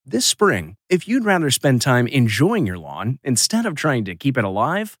This spring, if you'd rather spend time enjoying your lawn instead of trying to keep it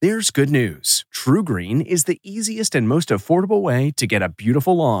alive, there's good news. TruGreen is the easiest and most affordable way to get a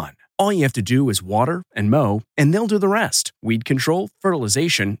beautiful lawn. All you have to do is water and mow, and they'll do the rest. Weed control,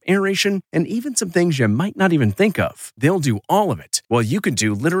 fertilization, aeration, and even some things you might not even think of. They'll do all of it, while you can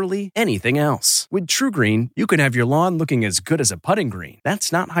do literally anything else. With TruGreen, you can have your lawn looking as good as a putting green.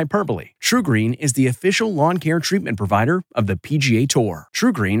 That's not hyperbole. TruGreen is the official lawn care treatment provider of the PGA Tour.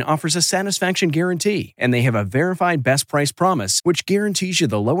 TruGreen offers a satisfaction guarantee, and they have a verified best price promise, which guarantees you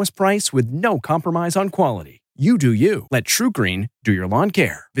the lowest price with no compromise on quality. You do you. Let TruGreen do your lawn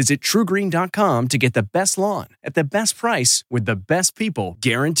care. Visit TruGreen.com to get the best lawn at the best price with the best people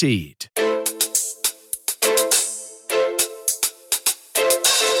guaranteed.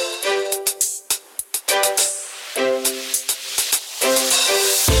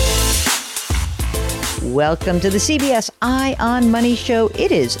 Welcome to the CBS Eye on Money show.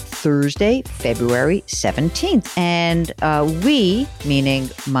 It is Thursday, February 17th, and we, meaning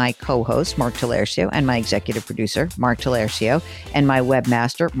my co-host, Mark Talercio, and my executive producer, Mark Talercio, and my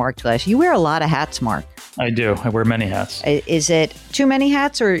webmaster, Mark Talercio. You wear a lot of hats, Mark. I do. I wear many hats. Is it too many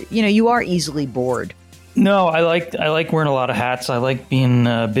hats, or, you are easily bored? No, I like wearing a lot of hats. I like being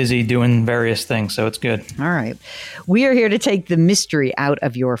busy doing various things, so it's good. All right. We are here to take the mystery out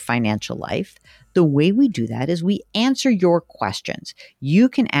of your financial life. The way we do that is we answer your questions. You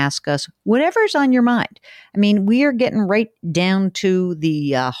can ask us whatever's on your mind. I mean, we are getting right down to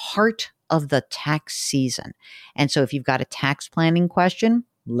the heart of the tax season. And so if you've got a tax planning question,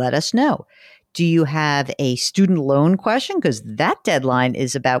 let us know. Do you have a student loan question? Because that deadline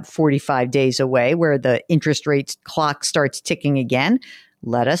is about 45 days away, where the interest rate clock starts ticking again.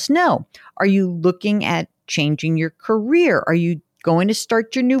 Let us know. Are you looking at changing your career? Are you going to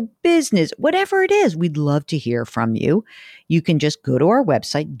start your new business? Whatever it is, we'd love to hear from you. You can just go to our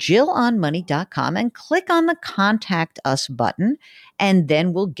website, JillOnMoney.com, and click on the Contact Us button, and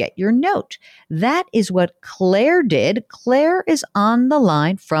then we'll get your note. That is what Claire did. Claire is on the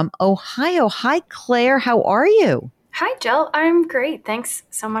line from Ohio. Hi, Claire. How are you? Hi, Jill. I'm great. Thanks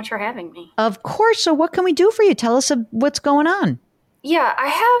so much for having me. Of course. So what can we do for you? Tell us what's going on. Yeah, I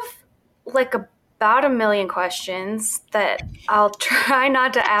have about a million questions that I'll try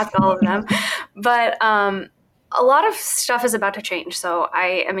not to ask all of them, but a lot of stuff is about to change. So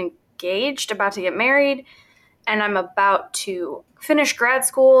I am engaged, about to get married, and I'm about to finish grad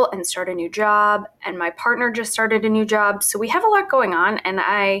school and start a new job, and my partner just started a new job. So we have a lot going on, and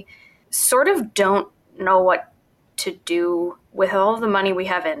I sort of don't know what to do with all of the money we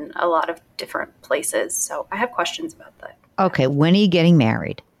have in a lot of different places. So I have questions about that. Okay, when are you getting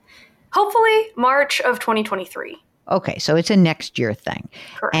married? Hopefully March of 2023. Okay, so it's a next year thing.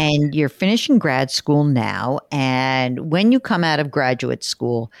 Correct. And you're finishing grad school now. And when you come out of graduate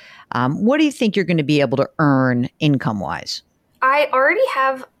school, what do you think you're going to be able to earn income-wise? I already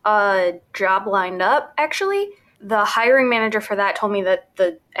have a job lined up, actually. The hiring manager for that told me that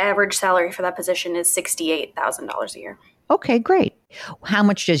the average salary for that position is $68,000 a year. Okay, great. How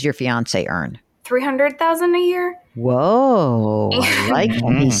much does your fiance earn? $300,000 a year. Whoa, I like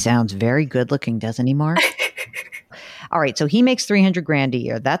that. He sounds very good looking, doesn't he, Mark? All right, so he makes $300,000 a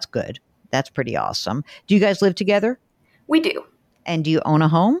year. That's good. That's pretty awesome. Do you guys live together? We do. And do you own a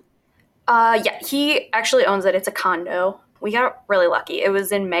home? Yeah, he actually owns it. It's a condo. We got really lucky. It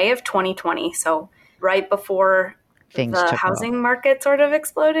was in May of 2020, so right before the housing market sort of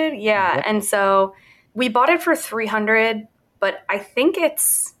exploded. Yeah, yep. And so we bought it for $300,000, but I think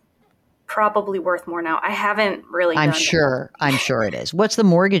it's probably worth more now. I haven't really I'm sure it is. What's the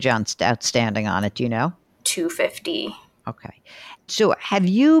mortgage outstanding on it? Do you know? $250,000. Okay. So have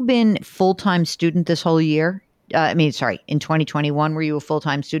you been full-time student this whole year? In 2021, were you a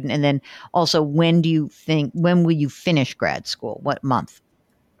full-time student? And then also, when will you finish grad school? What month?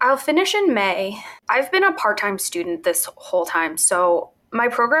 I'll finish in May. I've been a part-time student this whole time. So my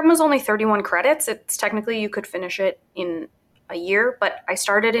program was only 31 credits. It's technically, you could finish it in a year, but I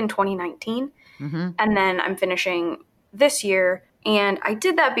started in 2019 and then I'm finishing this year. And I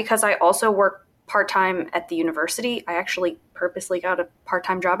did that because I also work part-time at the university. I actually purposely got a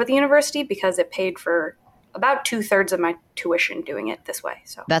part-time job at the university because it paid for about 2/3 of my tuition doing it this way.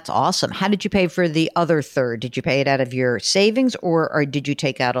 So that's awesome. How did you pay for the other third? Did you pay it out of your savings or did you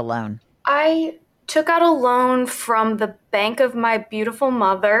take out a loan? I took out a loan from the bank of my beautiful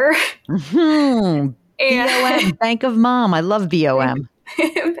mother. BOM, Bank of Mom. I love BOM.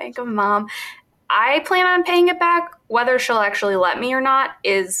 Bank of Mom. I plan on paying it back. Whether she'll actually let me or not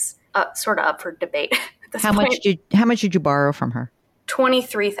is sort of up for debate at this point. How much did you borrow from her?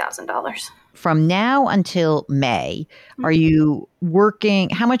 $23,000. from now until May, are you working?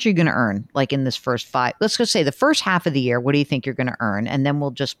 How much are you going to earn? Like in this first let's just say the first half of the year, what do you think you're going to earn? And then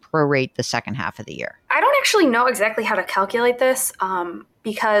we'll just prorate the second half of the year. I don't actually know exactly how to calculate this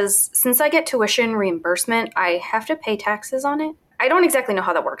because since I get tuition reimbursement, I have to pay taxes on it. I don't exactly know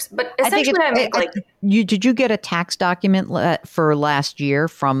how that works, but essentially did you get a tax document for last year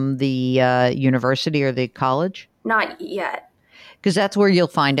from the university or the college? Not yet. Because that's where you'll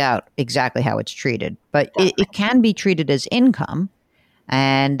find out exactly how it's treated. But it can be treated as income,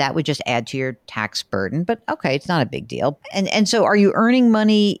 and that would just add to your tax burden. But okay, it's not a big deal. And so are you earning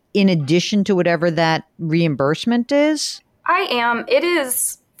money in addition to whatever that reimbursement is? I am. It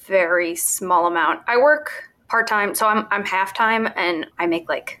is very small amount. I work part-time, so I'm half-time, and I make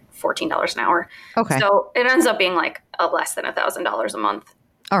like $14 an hour. Okay. So it ends up being like less than $1,000 a month.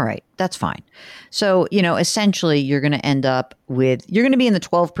 All right, that's fine. So, essentially you're going to end up you're going to be in the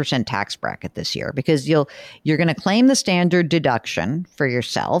 12% tax bracket this year because you're going to claim the standard deduction for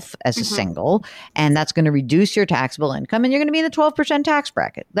yourself as a single, and that's going to reduce your taxable income, and you're going to be in the 12% tax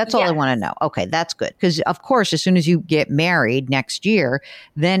bracket. That's all I want to know. Okay, that's good. Because of course, as soon as you get married next year,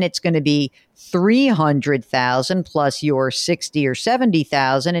 then it's going to be $300,000 plus your $60,000 or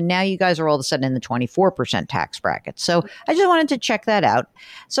 $70,000, and now you guys are all of a sudden in the 24% tax bracket. So I just wanted to check that out.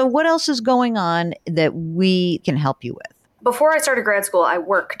 So what else is going on that we can help you with? Before I started grad school, I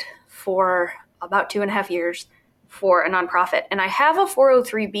worked for about 2.5 years for a nonprofit, and I have a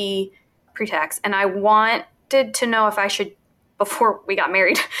 403B pre-tax, and I wanted to know if I should, before we got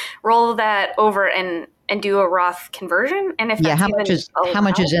married, roll that over and do a Roth conversion, and if that's how much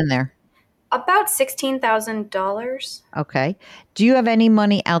is in there? About $16,000. Okay. Do you have any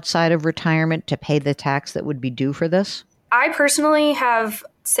money outside of retirement to pay the tax that would be due for this? I personally have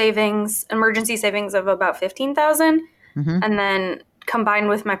emergency savings of about $15,000, and then combined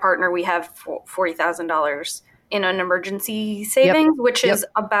with my partner, we have $40,000 in an emergency savings, which is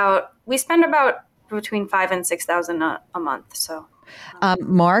we spend about between $5,000 and $6,000 a month. So,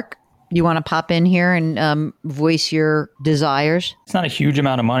 Mark, you want to pop in here and voice your desires? It's not a huge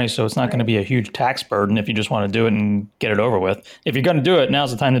amount of money, so it's not going to be a huge tax burden if you just want to do it and get it over with. If you're going to do it,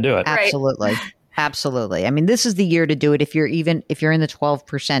 now's the time to do it. Absolutely. Absolutely. I mean, this is the year to do it. If you're in the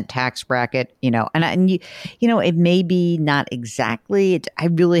 12% tax bracket, it may be not exactly. I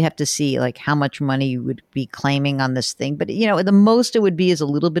really have to see like how much money you would be claiming on this thing. But, the most it would be is a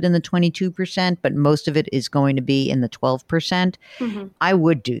little bit in the 22%, but most of it is going to be in the 12%. I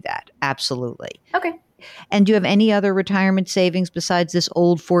would do that. Absolutely. Okay. And do you have any other retirement savings besides this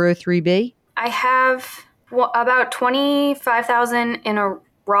old 403B? I have about $25,000 in a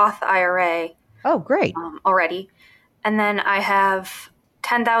Roth IRA. Oh, great. Already. And then I have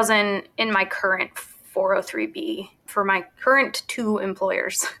 $10,000 in my current 403B for my current 2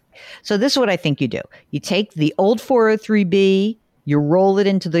 employers. So this is what I think you do. You take the old 403B, you roll it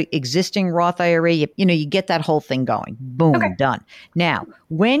into the existing Roth IRA, you get that whole thing going. Boom, done. Now,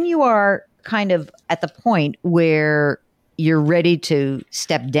 when you are kind of at the point where you're ready to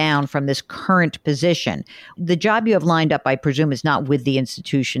step down from this current position, the job you have lined up, I presume, is not with the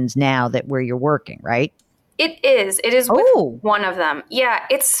institutions now where you're working, right? It is. It is with one of them. Yeah,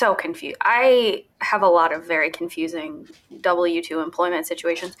 it's so confusing. I have a lot of very confusing W-2 employment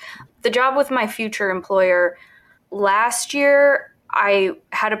situations. The job with my future employer, last year, I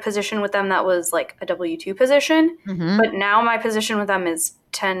had a position with them that was like a W-2 position, but now my position with them is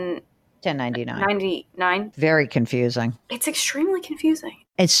 1099. Very confusing. It's extremely confusing.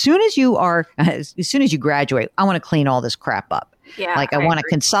 As soon as you graduate, I want to clean all this crap up. Yeah. Like I want to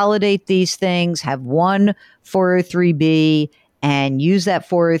consolidate these things, have one 403B and use that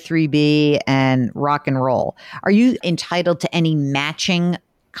 403B and rock and roll. Are you entitled to any matching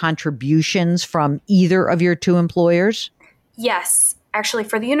contributions from either of your 2 employers? Yes. Actually,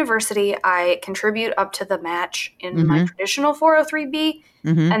 for the university, I contribute up to the match in my traditional 403B.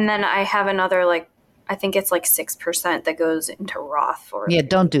 And then I have another, I think it's 6% that goes into Roth. Yeah,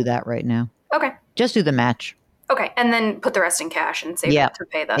 don't do that right now. Okay. Just do the match. Okay. And then put the rest in cash and save it to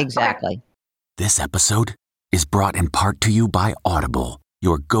pay that. Exactly. Okay. This episode is brought in part to you by Audible,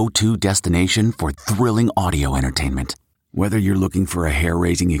 your go-to destination for thrilling audio entertainment. Whether you're looking for a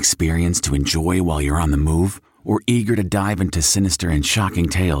hair-raising experience to enjoy while you're on the move, or eager to dive into sinister and shocking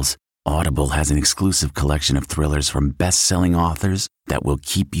tales, Audible has an exclusive collection of thrillers from best-selling authors that will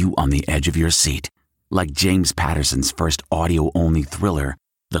keep you on the edge of your seat. Like James Patterson's first audio-only thriller,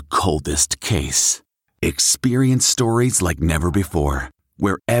 The Coldest Case. Experience stories like never before,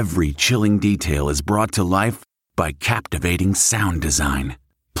 where every chilling detail is brought to life by captivating sound design.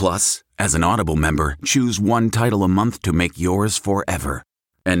 Plus, as an Audible member, choose one title a month to make yours forever.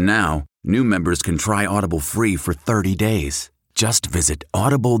 And now, New members can try Audible free for 30 days. Just visit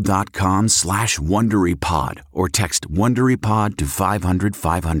audible.com/WonderyPod or text WonderyPod to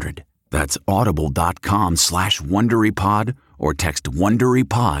 500-500. That's audible.com/WonderyPod or text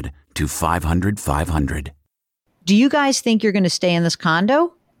WonderyPod to 500-500. Do you guys think you're going to stay in this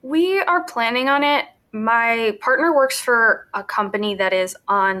condo? We are planning on it. My partner works for a company that is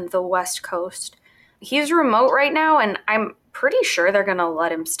on the West Coast. He's remote right now, and I'm pretty sure they're going to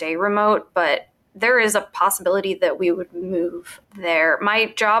let him stay remote, but there is a possibility that we would move there.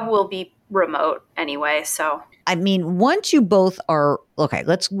 My job will be remote anyway, so. I mean, once you both are, okay,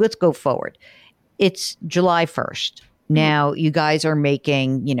 let's go forward. It's July 1st. Now you guys are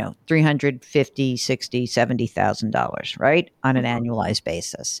making, $350,000, $60,000, $70,000, right? On an annualized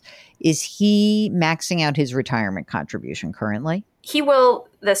basis. Is he maxing out his retirement contribution currently? He will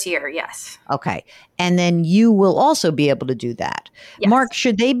this year, yes. Okay. And then you will also be able to do that. Yes. Mark,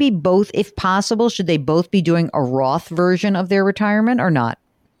 should they be both, if possible, should they both be doing a Roth version of their retirement or not?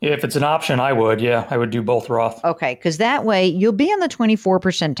 If it's an option, I would. Yeah, I would do both Roth. Okay, because that way you'll be on the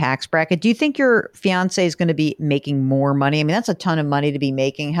 24% tax bracket. Do you think your fiance is going to be making more money? I mean, that's a ton of money to be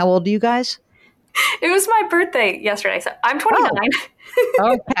making. How old are you guys? It was my birthday yesterday, so I'm 29.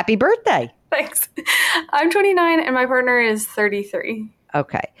 Oh, happy birthday. Thanks. I'm 29 and my partner is 33.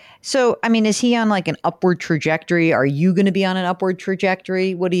 Okay. So, I mean, is he on like an upward trajectory? Are you going to be on an upward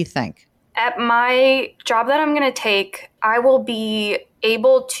trajectory? What do you think? At my job that I'm going to take, I will be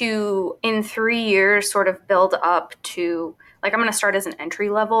able to, in 3 years, sort of build up to, like, I'm going to start as an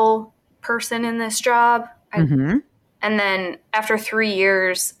entry-level person in this job. And then after 3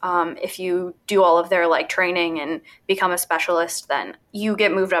 years, if you do all of their, like, training and become a specialist, then you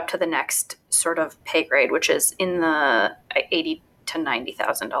get moved up to the next sort of pay grade, which is in the $80,000 to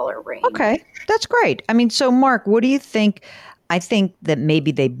 $90,000 range. Okay. That's great. I mean, so Mark, what do you think? I think that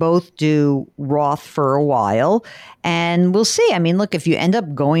maybe they both do Roth for a while, and we'll see. I mean, look, if you end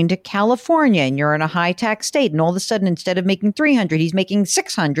up going to California and you're in a high tax state and all of a sudden, instead of making 300, he's making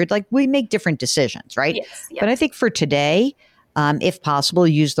 600, like we make different decisions, right? Yes. But I think for today, if possible,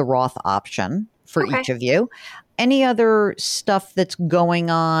 use the Roth option for each of you. Any other stuff that's going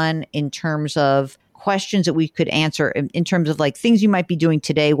on in terms of questions that we could answer in terms of like things you might be doing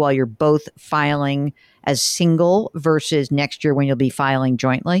today while you're both filing as single versus next year when you'll be filing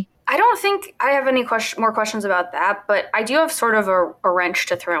jointly? I don't think I have any more questions about that, but I do have sort of a wrench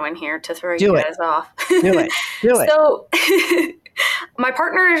to throw in here to throw you guys off. Do it. So my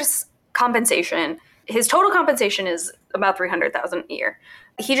partner's compensation, his total compensation is about $300,000 a year.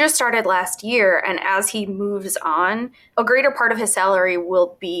 He just started last year, and as he moves on, a greater part of his salary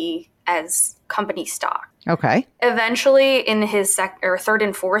will be as company stock. Okay. Eventually, in his third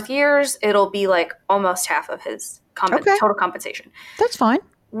and fourth years, it'll be like almost half of his total compensation. That's fine.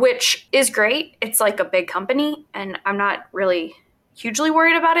 Which is great. It's like a big company, and I'm not really hugely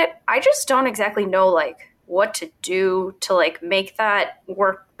worried about it. I just don't exactly know like what to do to like make that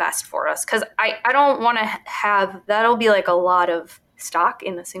work best for us, because I don't want to have that'll be like a lot of stock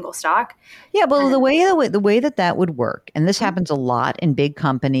in a single stock. Yeah, well, the way that would work, and this happens a lot in big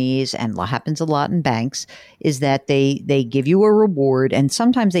companies and happens a lot in banks, is that they give you a reward, and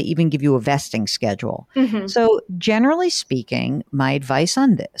sometimes they even give you a vesting schedule. So generally speaking, my advice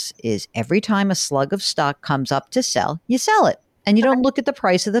on this is every time a slug of stock comes up to sell, you sell it. And you don't look at the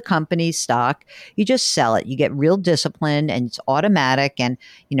price of the company's stock. You just sell it. You get real disciplined and it's automatic. And,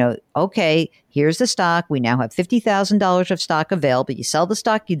 okay, here's the stock. We now have $50,000 of stock available. You sell the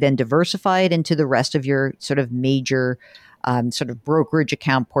stock, you then diversify it into the rest of your sort of major sort of brokerage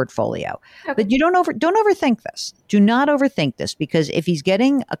account portfolio. Okay. But you don't overthink this. Do not overthink this, because if he's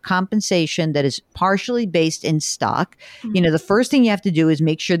getting a compensation that is partially based in stock, the first thing you have to do is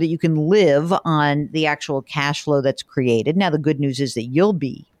make sure that you can live on the actual cash flow that's created. Now, the good news is that you'll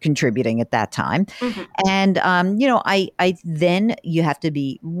be contributing at that time. And, I then you have to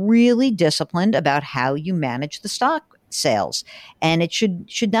be really disciplined about how you manage the stock sales. And it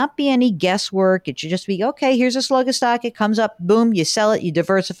should not be any guesswork. It should just be, okay, here's a slug of stock. It comes up, boom, you sell it, you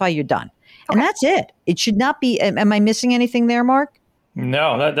diversify, you're done. Okay. And that's it. It should not be, am I missing anything there, Mark?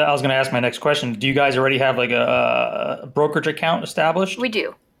 No, that I was going to ask my next question. Do you guys already have like a brokerage account established? We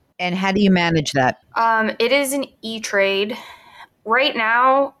do. And how do you manage that? It is an E-Trade. Right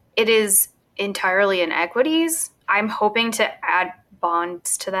now, it is entirely in equities. I'm hoping to add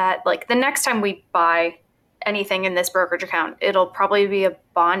bonds to that. Like the next time we buy anything in this brokerage account, it'll probably be a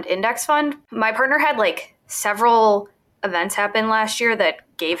bond index fund. My partner had like several events happen last year that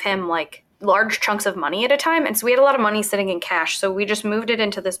gave him like large chunks of money at a time. And so we had a lot of money sitting in cash. So we just moved it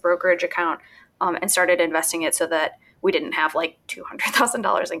into this brokerage account and started investing it so that we didn't have like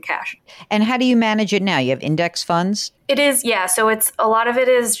 $200,000 in cash. And how do you manage it now? You have index funds? It is, yeah. So it's a lot of it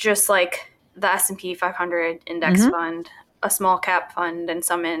is just like the S&P 500 index fund, a small cap fund, and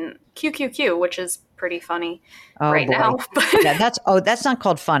some in QQQ, which is pretty funny now. Yeah, that's not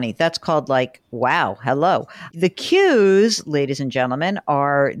called funny. That's called like, wow, hello. The Qs, ladies and gentlemen,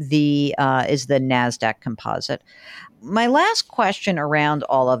 are is the NASDAQ composite. My last question around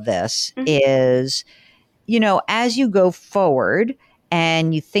all of this is, as you go forward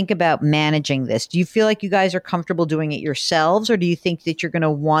and you think about managing this, do you feel like you guys are comfortable doing it yourselves, or do you think that you're going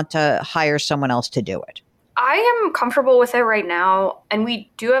to want to hire someone else to do it? I am comfortable with it right now, and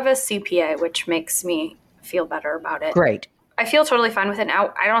we do have a CPA, which makes me feel better about it. Great. I feel totally fine with it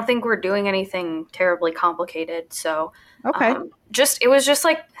now. I don't think we're doing anything terribly complicated. So okay. It was just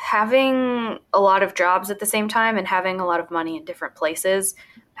like having a lot of jobs at the same time and having a lot of money in different places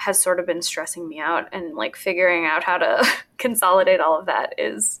has sort of been stressing me out, and like figuring out how to consolidate all of that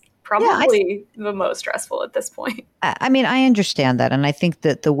is probably the most stressful at this point. I mean, I understand that. And I think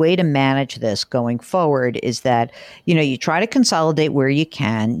that the way to manage this going forward is that, you try to consolidate where you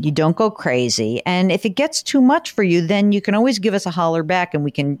can. You don't go crazy. And if it gets too much for you, then you can always give us a holler back and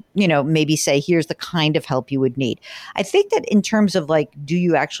we can, maybe say, here's the kind of help you would need. I think that in terms of like, do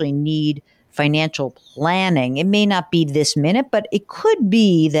you actually need financial planning? It may not be this minute, but it could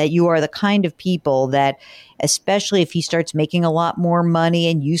be that you are the kind of people that, especially if he starts making a lot more money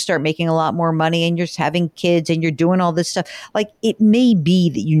and you start making a lot more money and you're having kids and you're doing all this stuff, like it may be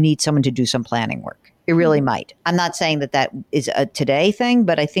that you need someone to do some planning work. It really might. I'm not saying that is a today thing,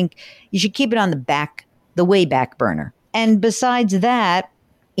 but I think you should keep it on the way back burner. And besides that,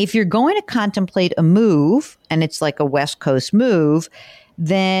 if you're going to contemplate a move and it's like a West Coast move,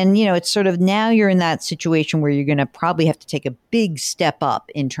 then, it's sort of now you're in that situation where you're going to probably have to take a big step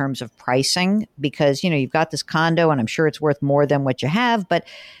up in terms of pricing because, you've got this condo and I'm sure it's worth more than what you have. But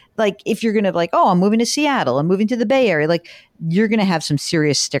like, if you're going to like, oh, I'm moving to Seattle, I'm moving to the Bay Area, like you're going to have some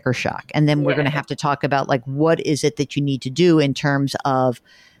serious sticker shock. And then we're going to have to talk about like, what is it that you need to do in terms of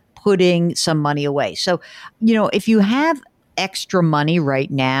putting some money away? So, if you have extra money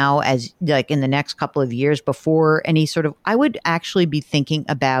right now, as like in the next couple of years before any sort of, I would actually be thinking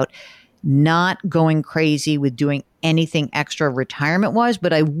about not going crazy with doing anything extra retirement wise,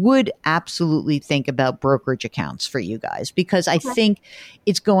 but I would absolutely think about brokerage accounts for you guys, because I think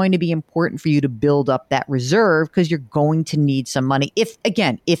it's going to be important for you to build up that reserve because you're going to need some money. If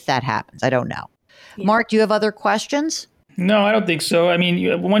that happens, I don't know. Yeah. Mark, do you have other questions? No, I don't think so. I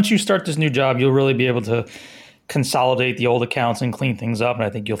mean, once you start this new job, you'll really be able to consolidate the old accounts and clean things up, and I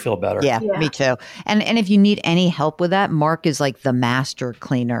think you'll feel better. Yeah, me too. And if you need any help with that, Mark is like the master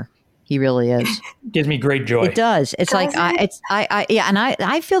cleaner. He really is. Gives me great joy. It does. It's like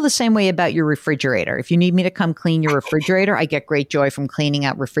I feel the same way about your refrigerator. If you need me to come clean your refrigerator, I get great joy from cleaning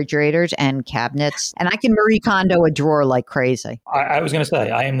out refrigerators and cabinets, and I can Marie Kondo a drawer like crazy. I was going to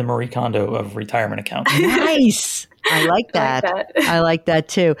say I am the Marie Kondo of retirement accounts. Nice. I like that. I like that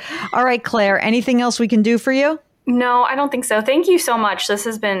too. All right, Claire, anything else we can do for you? No, I don't think so. Thank you so much. This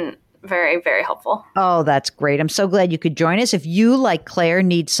has been very, very helpful. Oh, that's great. I'm so glad you could join us. If you, like Claire,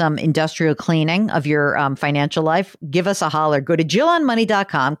 need some industrial cleaning of your financial life, give us a holler. Go to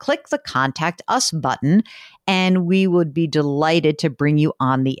JillOnMoney.com, click the Contact Us button, and we would be delighted to bring you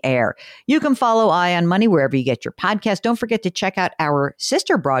on the air. You can follow Eye on Money wherever you get your podcast. Don't forget to check out our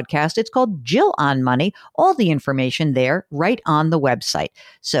sister broadcast. It's called Jill on Money. All the information there right on the website.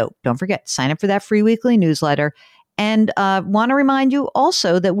 So don't forget, sign up for that free weekly newsletter. And want to remind you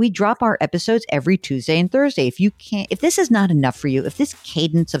also that we drop our episodes every Tuesday and Thursday. If this is not enough for you, if this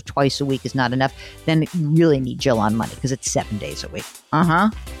cadence of twice a week is not enough, then you really need Jill on Money because it's 7 days a week.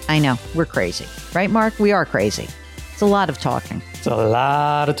 I know. We're crazy. Right, Mark? We are crazy. It's a lot of talking. It's a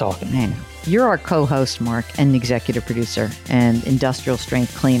lot of talking. I know. You're our co-host, Mark, and executive producer and industrial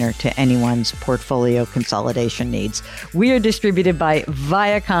strength cleaner to anyone's portfolio consolidation needs. We are distributed by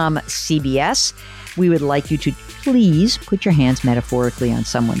Viacom CBS. We would like you to please put your hands metaphorically on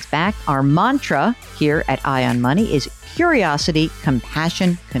someone's back. Our mantra here at Eye on Money is curiosity,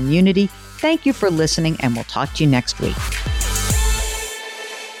 compassion, community. Thank you for listening, and we'll talk to you next week.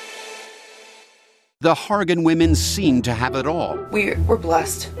 The Hargan women seemed to have it all. We were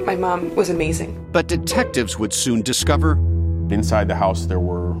blessed. My mom was amazing. But detectives would soon discover inside the house there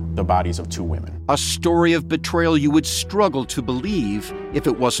were the bodies of 2 women. A story of betrayal you would struggle to believe if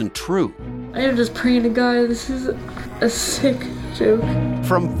it wasn't true. I am just praying to God, this is a sick joke.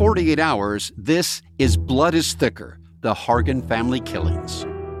 From 48 Hours, this is Blood is Thicker, the Hargan Family Killings.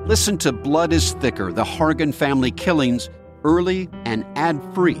 Listen to Blood is Thicker, the Hargan Family Killings, early and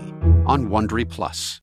ad-free on Wondery Plus.